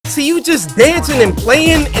See you just dancing and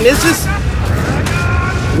playing, and it's just...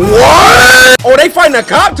 What? Oh, they fighting a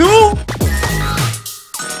cop too?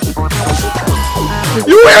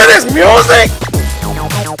 You hear this music?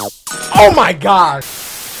 Oh my God.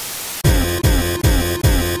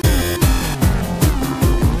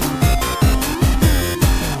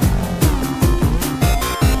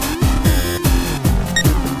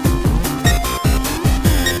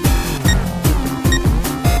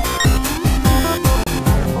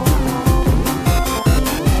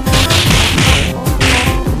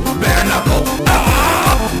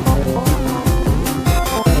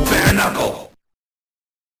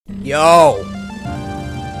 Yo,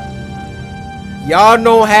 y'all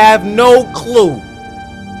don't have no clue.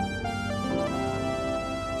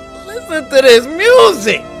 Listen to this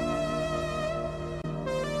music.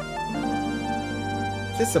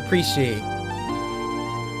 Just appreciate.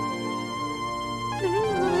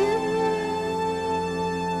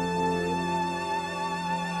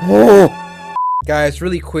 Guys,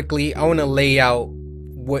 really quickly, I want to lay out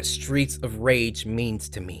what Streets of Rage means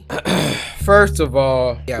to me. First of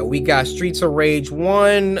all, yeah, we got Streets of Rage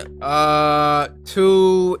 1,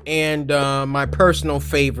 2, and my personal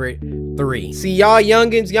favorite, 3. See, y'all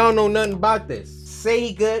youngins, y'all know nothing about this.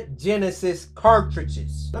 Sega Genesis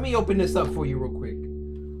cartridges. Let me open this up for you real quick.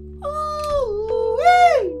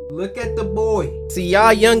 Ooh, look at the boy. See,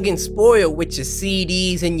 y'all youngins spoiled with your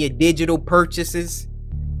CDs and your digital purchases.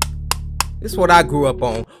 This is what I grew up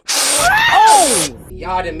on. Oh!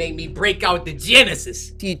 Y'all done made me break out the Genesis.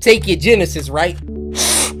 So you take your Genesis, right?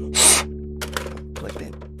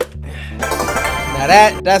 Now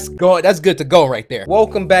that's good to go right there.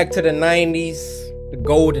 Welcome back to the 90s, the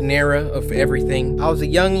golden era of everything. I was a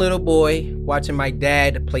young little boy watching my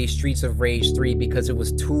dad play Streets of Rage 3 because it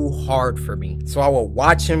was too hard for me. So I would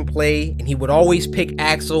watch him play, and he would always pick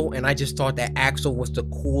Axel, and I just thought that Axel was the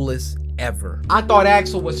coolest ever. I thought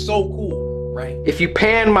Axel was so cool. Right. If you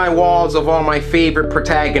pan my walls of all my favorite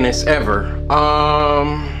protagonists ever,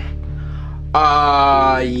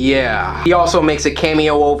 yeah. He also makes a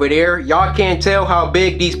cameo over there. Y'all can't tell how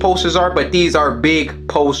big these posters are, but these are big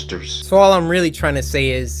posters. So all I'm really trying to say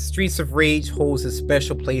is Streets of Rage holds a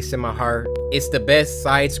special place in my heart. It's the best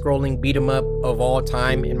side-scrolling beat 'em up of all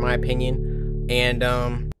time, in my opinion. And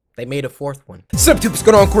they made a 4th one. Sup, dude, what's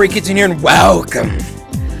going on? CORYXKENSHIN here, and welcome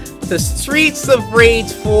to Streets of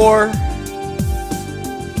Rage 4.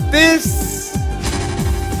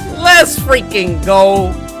 Let's freaking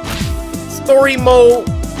go. Story mode.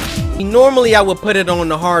 Normally I would put it on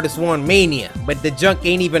the hardest one, Mania, but the junk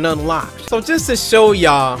ain't even unlocked. So just to show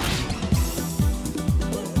y'all.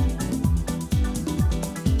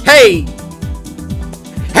 Hey,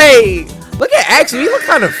 look at Axel, he look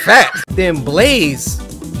kind of fat. Then Blaze,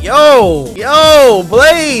 yo,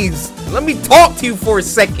 Blaze, let me talk to you for a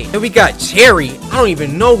second. Then we got Cherry, I don't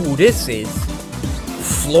even know who this is.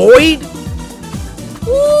 Floyd?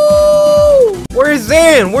 Woo! Where's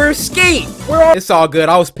Zan? Where's Skate? It's all good.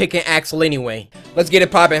 I was picking Axel anyway. Let's get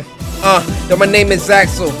it poppin'. Yo, my name is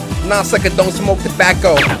Axel. Nah, sucker, don't smoke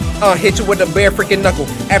tobacco. Hit you with a bare freaking knuckle.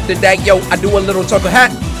 After that, yo, I do a little chuckle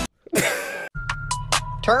hat.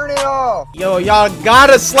 Turn it off. Yo, y'all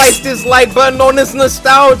gotta slice this like button on this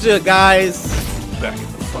nostalgia, guys. Back in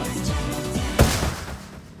the fight.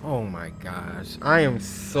 Oh my gosh. I am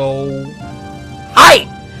so... Hi!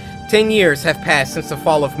 10 years have passed since the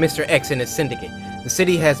fall of Mr. X and his syndicate. The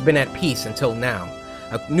city has been at peace until now.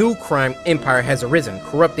 A new crime empire has arisen,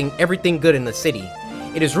 corrupting everything good in the city.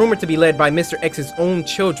 It is rumored to be led by Mr. X's own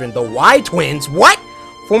children, the Y twins. What?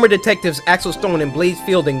 Former detectives Axel Stone and Blaze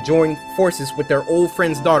Fielding joined forces with their old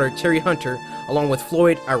friend's daughter, Cherry Hunter, along with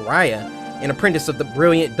Floyd Araya, an apprentice of the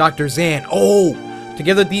brilliant Dr. Zan. Oh!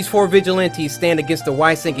 Together, these 4 vigilantes stand against the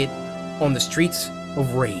Y syndicate on the Streets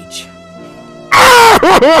of Rage.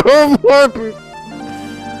 I'm happy.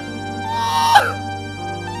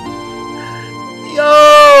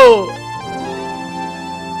 Yo,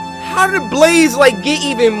 how did Blaze like get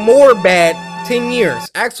even more bad? 10 years.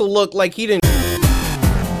 Axel looked like he didn't.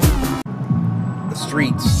 The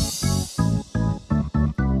streets.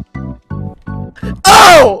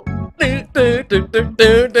 Oh!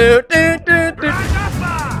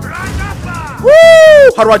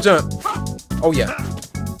 Woo! How do I jump? Oh yeah.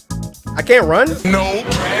 I can't run? No.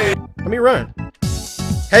 Let me run.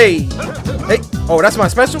 Hey. Oh, that's my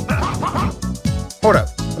special? Hold up.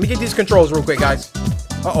 Let me get these controls real quick, guys.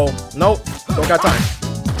 Uh-oh. Nope. Don't got time.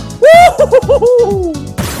 Woo!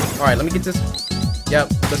 Alright, let me get this.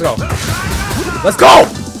 Yep. Let's go. Let's go!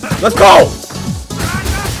 Let's go!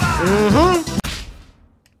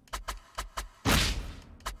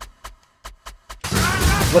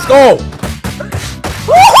 Let's go!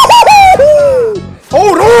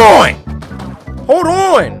 on! Hold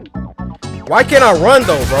on! Why can't I run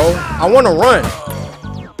though, bro? I want to run.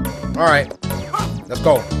 Alright. Let's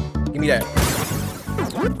go. Give me that.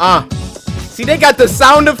 See, they got the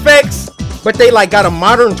sound effects, but they like got a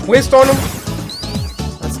modern twist on them.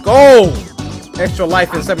 Let's go. Extra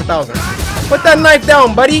life in 7,000. Put that knife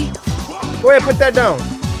down, buddy. Go ahead, put that down.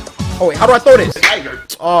 Oh, wait, how do I throw this?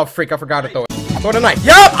 Oh, freak, I forgot to throw it. Throw the knife.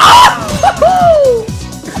 Yup!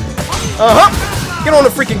 Uh-huh. Get on the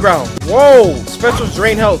freaking ground. Whoa, special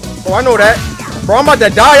drain health. Oh, I know that. Bro, I'm about to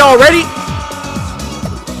die already.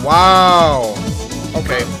 Wow.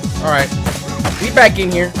 Okay, all right. We back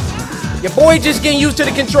in here. Your boy just getting used to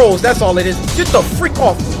the controls. That's all it is. Get the freak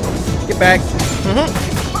off. Get back.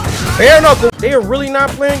 Bare knuckle. They are really not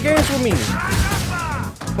playing games with me.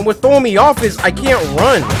 And what throwing me off is I can't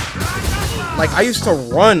run. Like, I used to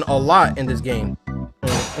run a lot in this game.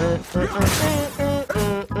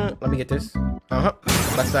 Let me get this.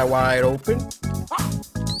 Bust that wide open.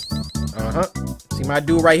 See my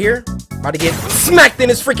dude right here? About to get smacked in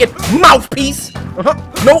his freaking mouthpiece.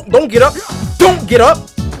 No, don't get up. Don't get up.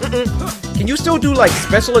 Can you still do, like,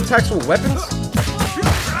 special attacks with weapons?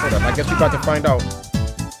 Hold up, I guess we're about to find out.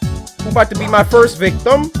 Who about to be my first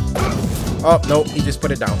victim? Oh, no, he just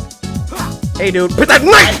put it down. Hey, dude, put that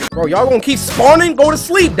knife! Bro, y'all gonna keep spawning? Go to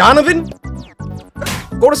sleep, Donovan.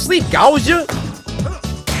 Go to sleep, gouge ya.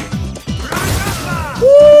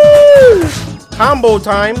 Woo! Combo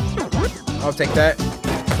time. I'll take that.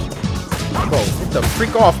 Bro, get the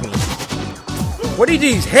freak off me. What did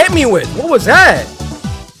these hit me with? What was that?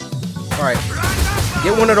 Alright.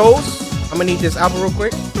 Get one of those. I'm gonna need this apple real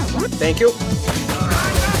quick. Thank you.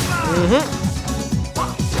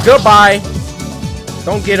 Goodbye.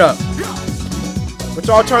 Don't get up. What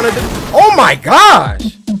y'all trying to do? Oh my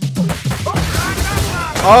gosh!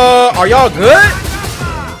 Are y'all good?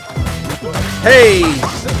 Hey!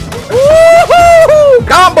 Woohoo!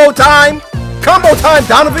 Combo time! Combo time,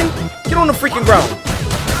 Donovan! Get on the freaking ground.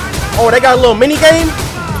 Oh, they got a little mini game?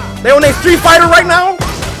 They on their Street Fighter right now?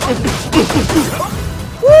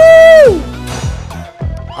 Woo!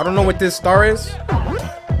 I don't know what this star is.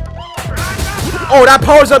 Oh, that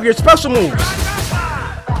powers up your special moves.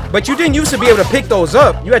 But you didn't used to be able to pick those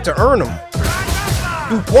up. You had to earn them.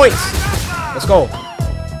 Do points. Let's go.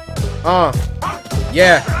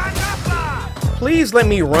 Yeah. Please let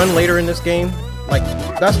me run later in this game. Like,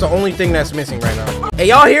 that's the only thing that's missing right now. Hey,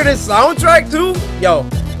 y'all hear this soundtrack too? Yo.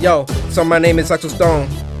 So my name is Axel Stone.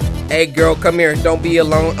 Hey, girl, come here. Don't be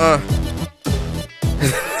alone. I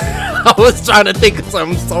was trying to think of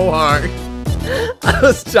something so hard. I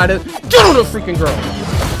was trying to get on the freaking ground.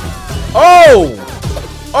 Oh!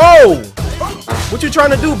 What you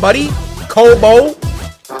trying to do, buddy? Kobo?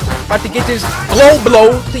 About to get this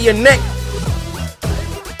blow to your neck.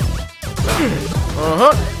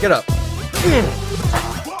 Get up.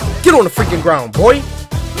 Get on the freaking ground, boy.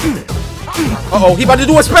 Uh-oh, he about to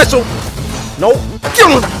do a special. Nope. Get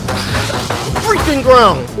on the freaking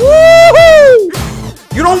ground. Woohoo!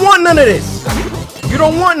 You don't want none of this. You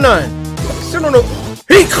don't want none. Sit on the...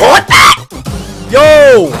 He caught that!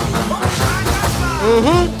 Yo!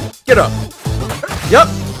 Get up. Yup.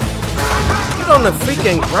 Get on the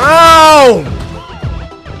freaking ground.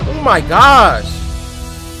 Oh my gosh.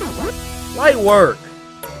 Light work.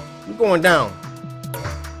 I'm going down.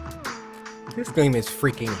 This game is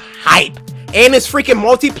freaking hype. And it's freaking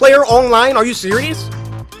multiplayer online. Are you serious?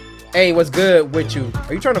 Hey, what's good with you?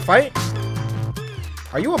 Are you trying to fight?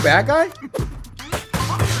 Are you a bad guy?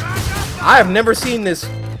 I have never seen this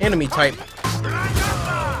enemy type.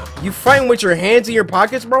 You fighting with your hands in your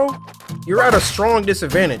pockets, bro? You're at a strong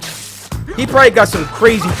disadvantage. He probably got some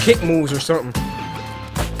crazy kick moves or something.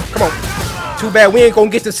 Come on. Too bad we ain't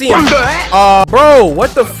gonna get to see him. Bro,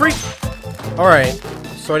 what the freak? Alright.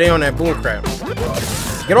 So they on that boom crab.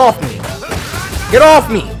 Get off me. Get off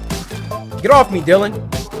me. Get off me, Dylan.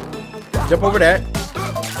 Jump over that.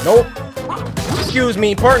 Nope. Excuse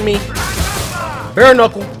me. Pardon me. Bare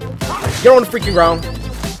knuckle. Get on the freaking ground.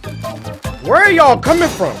 Where are y'all coming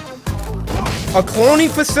from? A cloning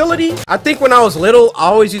facility? I think when I was little, I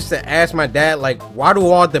always used to ask my dad, like, why do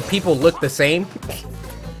all the people look the same?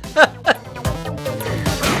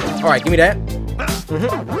 Alright, give me that.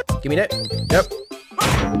 Give me that. Yep.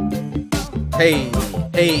 Hey.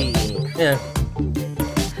 Yeah.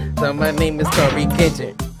 So my name is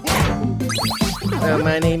CORYXKENSHIN.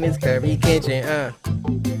 My name is CORYXKENSHIN.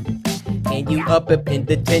 And you up in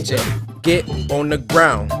detention. Get on the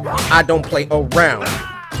ground. I don't play around.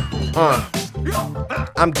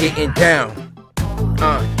 I'm getting down.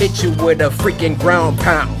 Hit you with a freaking ground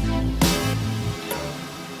pound.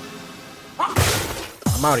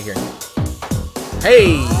 I'm out of here.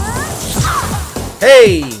 Hey.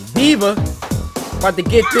 Hey, diva. About to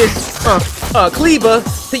get this, cleaver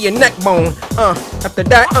to your neck bone. After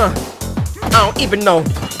that, I don't even know.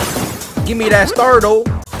 Give me that star, though.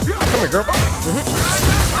 Come here, girl.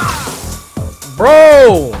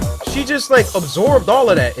 Bro, she just, like, absorbed all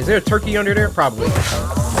of that. Is there a turkey under there? Probably.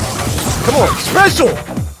 Come on, special.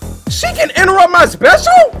 She can interrupt my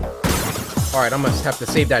special? All right, I'm gonna have to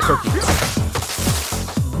save that turkey.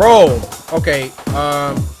 Bro, okay,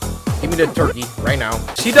 give me the turkey right now.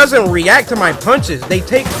 She doesn't react to my punches. They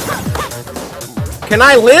take... Can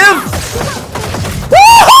I live?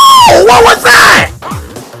 Woohoo! What was that?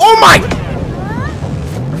 Oh my...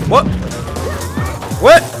 What?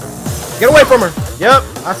 What? Get away from her. Yep,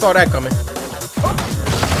 I saw that coming.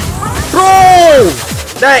 Bro!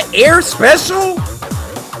 That air special?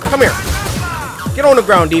 Come here. Get on the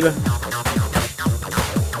ground, diva.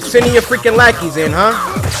 Sending your freaking lackeys in, huh?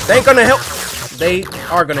 They ain't gonna help. They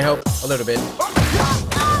are gonna help a little bit.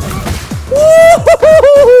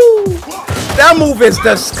 Woo-hoo-hoo-hoo! That move is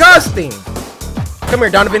disgusting. Come here,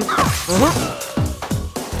 Donovan.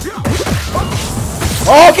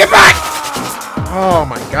 Oh, get back! Oh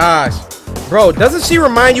my gosh. Bro, doesn't she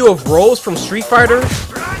remind you of Rose from Street Fighter?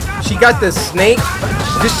 She got this snake.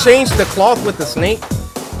 Just change the cloth with the snake.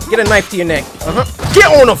 Get a knife to your neck. Get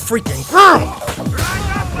on the freaking ground.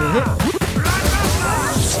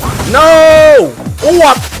 No!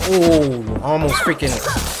 Oh, almost freaking.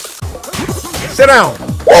 Sit down.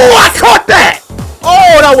 Oh, I caught that!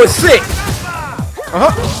 Oh, that was sick.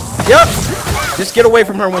 Yep. Just get away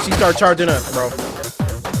from her when she starts charging up, bro.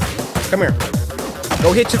 Come here.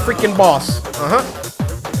 Go hit your freaking boss.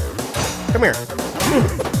 Come here.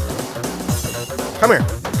 Come here.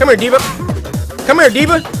 Come here, diva. Come here,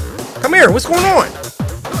 diva. Come here. What's going on?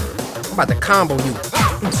 I'm about to combo you.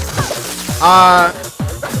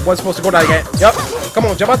 Wasn't supposed to go down again. Yep. Come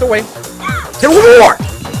on, jump out the way. Hit one more.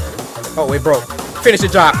 Oh, wait, bro. Finish the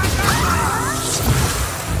job.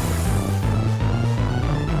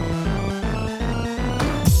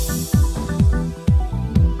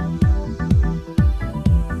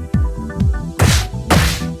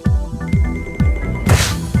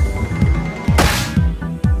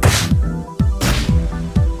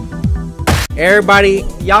 Everybody,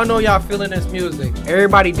 y'all know y'all feeling this music.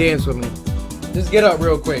 Everybody dance with me. Just get up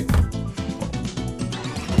real quick.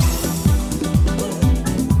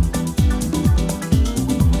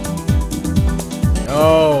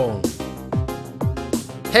 Oh.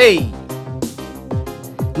 Hey.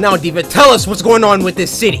 Now, Diva, tell us what's going on with this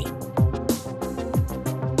city.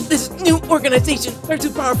 This new organization, they're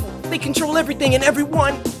too powerful. They control everything and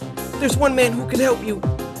everyone. There's one man who could help you.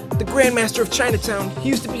 The Grandmaster of Chinatown. He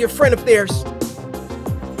used to be a friend of theirs.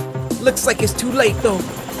 Looks like it's too late, though.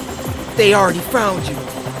 They already found you.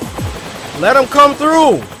 Let them come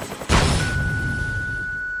through.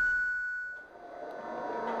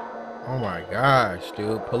 Oh my gosh,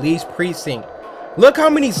 dude. Police precinct. Look how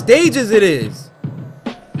many stages it is.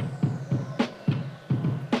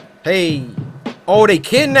 Hey. Oh, they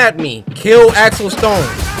kidnapped me. Kill Axel Stone.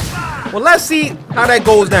 Well, let's see how that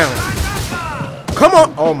goes down. Come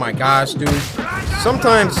on. Oh my gosh, dude.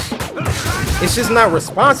 Sometimes it's just not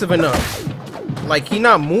responsive enough. Like, he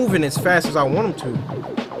not moving as fast as I want him to.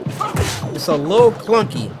 It's a little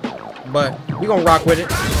clunky, but we gonna rock with it.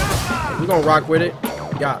 We gonna rock with it.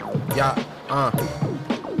 Yeah.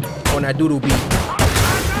 On that doodle beat.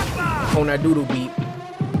 On that doodle beat.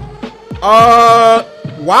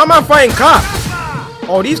 Why am I fighting cops?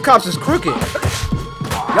 Oh, these cops is crooked.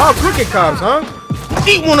 Y'all crooked cops, huh?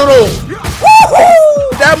 Eat one of those. Woohoo!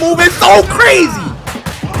 That move is so crazy.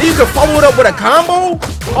 Then you can follow it up with a combo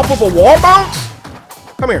off of a wall bounce.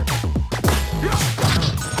 Come here.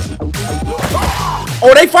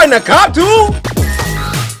 Oh, they fighting a cop too?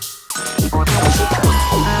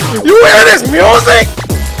 You hear this music?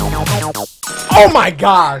 Oh my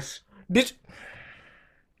gosh. Did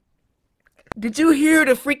you hear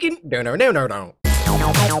the freaking no.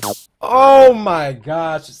 Oh my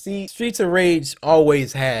gosh. See, Streets of Rage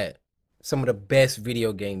always had some of the best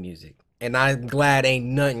video game music. And I'm glad ain't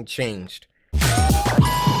nothing changed.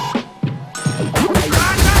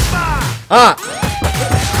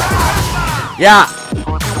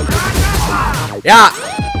 Yeah.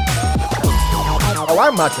 Oh,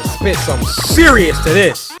 I'm about to spit something serious to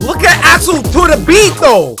this. Look at Axel to the beat,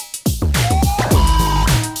 though.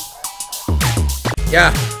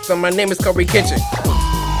 Yeah, so my name is CORYXKENSHIN.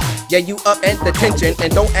 Yeah, you up at the tension.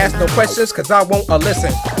 And don't ask no questions, cause I won't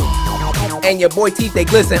listen. And your boy teeth, they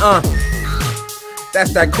glisten,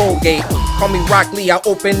 That's that cold gate. Call me Rock Lee, I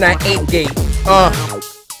open that 8 gate.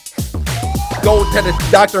 go to the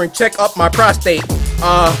doctor and check up my prostate.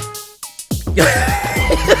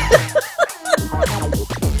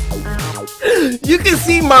 You can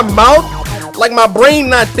see my mouth, like my brain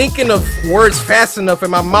not thinking of words fast enough,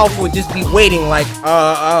 and my mouth would just be waiting like,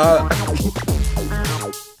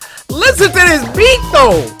 Listen to this beat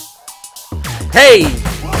though. Hey,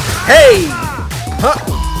 hey, huh?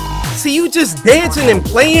 See, you just dancing and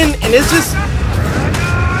playing, and it's just,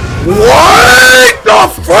 what the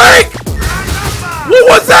freak? What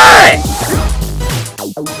was that?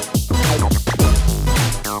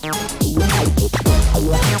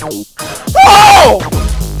 Oh!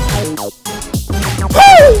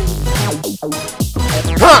 Oh!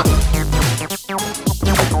 Huh?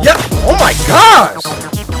 Yeah. Oh my gosh,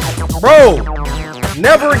 bro!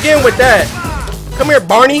 Never again with that. Come here,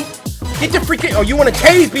 Barney. Get your freaking. Oh, you want to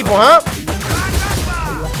tase people, huh?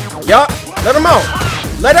 Yup. Let them out.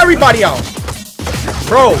 Let everybody out.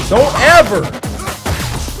 Bro, don't ever.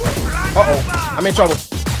 Uh-oh. I'm in trouble.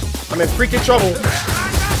 I'm in freaking trouble.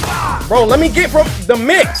 Bro, let me get from the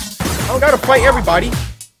mix. I don't gotta fight everybody.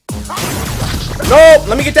 Nope.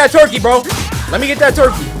 Let me get that turkey, bro. Let me get that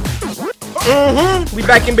turkey. We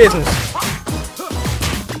back in business.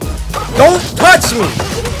 Don't touch me.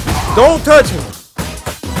 Don't touch me.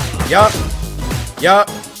 Yup. Yup.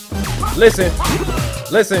 Listen.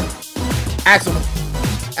 Listen. Axel.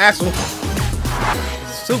 Axel.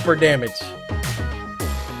 Super damage.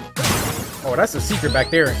 Oh, that's a secret back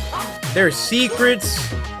there. There's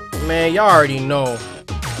secrets. Man, y'all already know.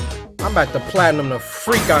 I'm about to platinum the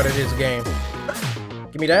freak out of this game.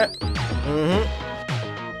 Give me that.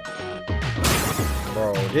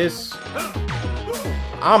 Bro, this.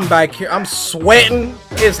 I'm back here. I'm sweating.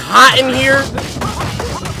 It's hot in here.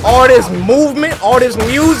 All this movement, all this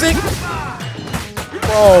music.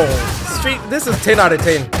 Bro, street. This is 10 out of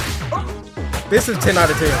 10. This is 10 out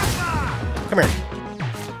of 10. Come here.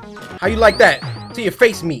 How you like that? See your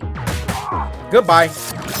face meet. Goodbye.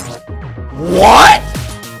 What?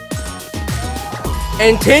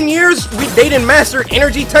 In 10 years, they didn't master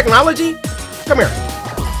energy technology? Come here.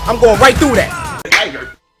 I'm going right through that.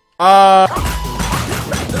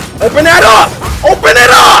 Open that up! Open it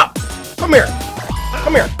up! Come here.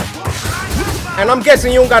 Come here. And I'm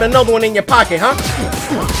guessing you don't got another one in your pocket, huh?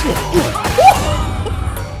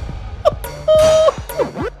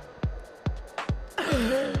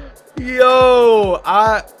 Yo,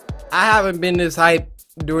 I haven't been this hype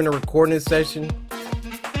during the recording session.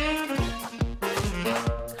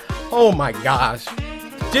 Oh my gosh.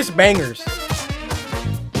 Just bangers.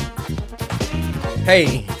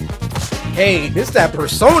 Hey. Hey, this that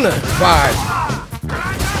Persona vibe.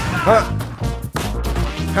 Huh?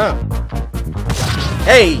 Huh?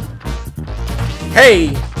 Hey.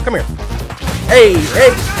 Hey. Come here. Hey,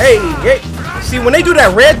 hey, hey, hey. See, when they do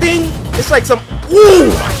that red thing, it's like some... Ooh,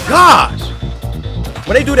 my gosh.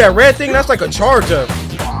 When they do that red thing, that's like a charge up.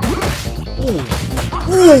 Ooh.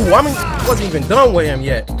 Ooh, I mean, I wasn't even done with him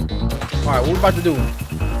yet. Alright, what we about to do?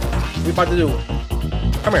 What we about to do?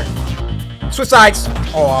 Come here. Switch sides.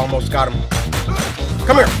 Oh, I almost got him.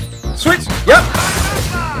 Come here. Switch. Yep.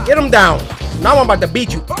 Get him down. Now I'm about to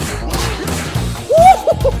beat you.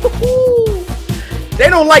 They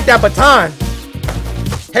don't like that baton.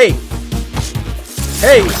 Hey.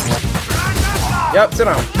 Hey. Yep, sit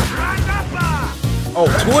down. Oh,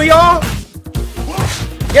 two of y'all?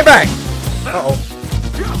 Get back. Uh-oh.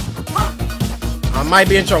 I might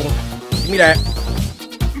be in trouble. Give me that.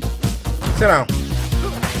 Sit down.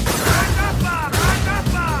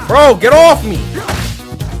 Bro, get off me.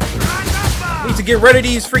 Need to get rid of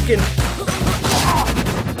these freaking...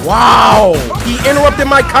 Wow. He interrupted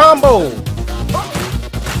my combo.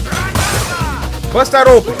 Bust that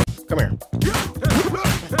open. Come here.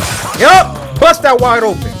 Yup. Bust that wide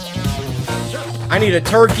open. I need a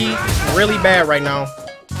turkey really bad right now.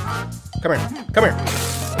 Come here. Come here.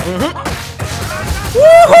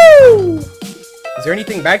 Woohoo! Is there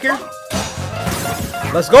anything back here?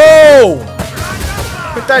 Let's go!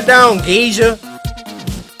 Put that down, Geisha.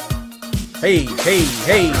 Hey, hey,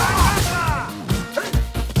 hey.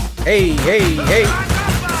 Hey, hey, hey.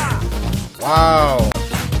 Wow.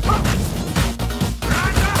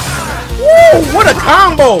 Woo! What a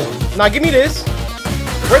combo! Now give me this.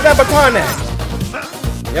 Where's that baton at?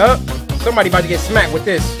 Yup. Somebody about to get smacked with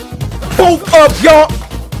this. Both of y'all.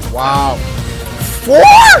 Wow. 4?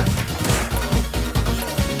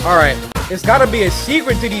 Alright. It's gotta be a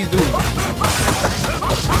secret to these dudes.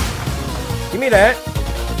 Give me that.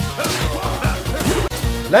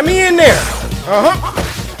 Let me in there. Uh-huh.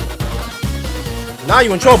 Now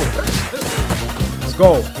you in trouble. Let's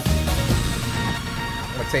go.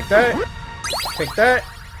 I'm gonna take that. Take that.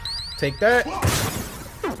 take that.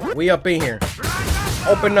 We up in here.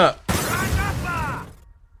 Open up.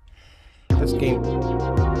 This game.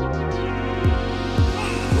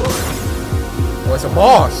 Oh, it's a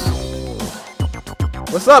boss.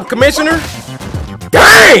 What's up, Commissioner?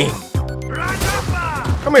 Dang!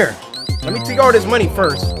 Come here. Let me take all this money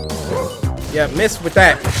first. Yeah, miss with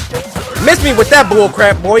that. Miss me with that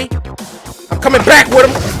bullcrap, boy. I'm coming back with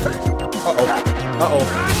him. Uh-oh.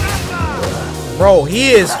 Uh-oh. Bro,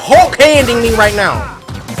 he is Hulk-handing me right now.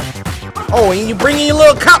 Oh, and you bringing your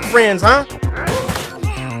little cop friends, huh?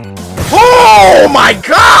 Oh, my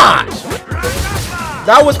gosh!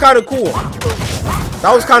 That was kind of cool.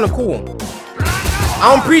 That was kind of cool. I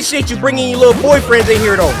don't appreciate you bringing your little boyfriends in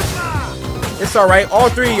here, though. It's alright. All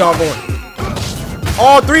three of y'all going.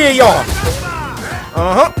 All three of y'all.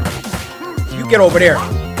 Uh-huh. You get over there.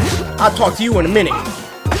 I'll talk to you in a minute.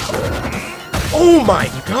 Oh my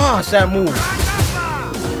gosh, that move.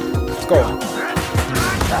 Let's go.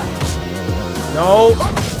 No.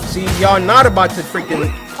 See, y'all not about to freaking...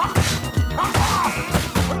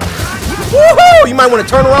 Woohoo! You might want to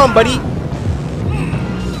turn around, buddy.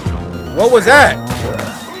 What was that?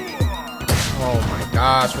 Oh my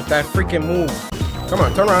gosh, with that freaking move. Come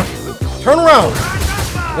on, turn around. Turn around.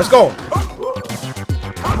 Let's go.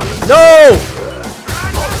 No!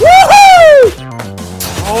 Woohoo!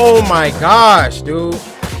 Oh my gosh, dude.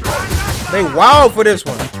 They wild for this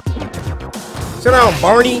one. Sit down,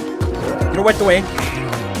 Barney. Get away the way.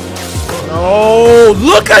 Oh,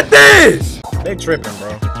 look at this! They tripping,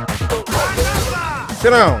 bro.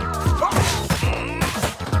 Sit down.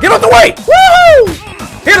 Get out the way! Woo!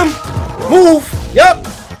 Hit him! Move! Yep!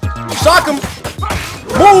 Shock him!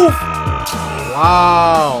 Move!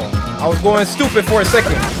 Wow! I was going stupid for a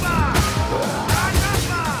second.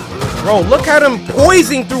 Bro, look at him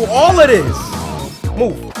poising through all of this.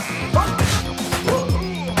 Move.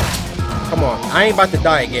 Come on. I ain't about to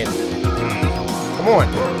die again. Come on.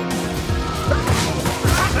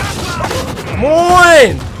 Come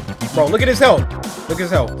on! Bro, look at his health. Look at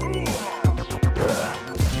his health.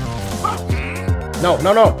 No,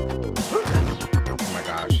 no, no. Oh my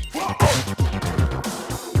gosh.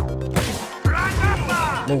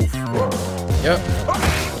 Move. Yep.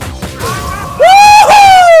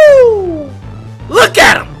 Woohoo! Look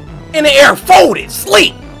at him! In the air, folded,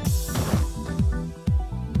 sleep.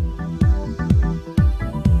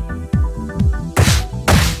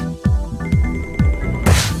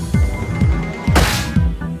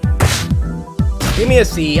 Give me a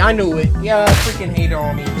C. I knew it. Yeah, freaking hater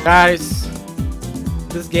on me. Guys,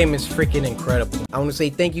 this game is freaking incredible. I want to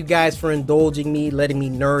say thank you guys for indulging me, letting me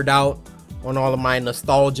nerd out on all of my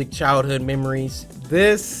nostalgic childhood memories.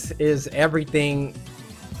 This is everything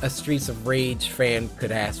a Streets of Rage fan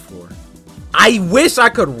could ask for. I wish I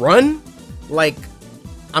could run. Like,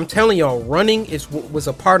 I'm telling y'all, running was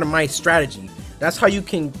a part of my strategy. That's how you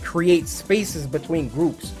can create spaces between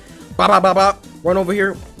groups. Bop, bop, bop, bop. Run over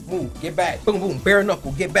here. Move. Get back. Boom, boom. Bare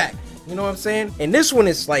knuckle. Get back. You know what I'm saying? And this one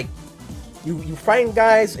is like, you fighting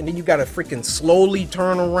guys, and then you gotta freaking slowly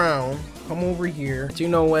turn around. Come over here. But you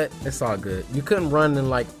know what? It's all good. You couldn't run in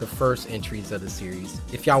like the first entries of the series.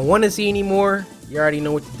 If y'all want to see any more, you already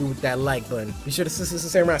know what to do with that like button. Be sure to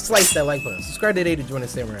samurai, slice that like button. Subscribe today to join the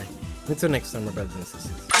samurai. Until next time, my brothers and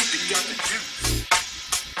sisters.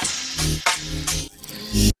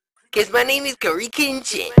 Cause my name is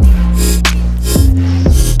CORYXKENSHIN.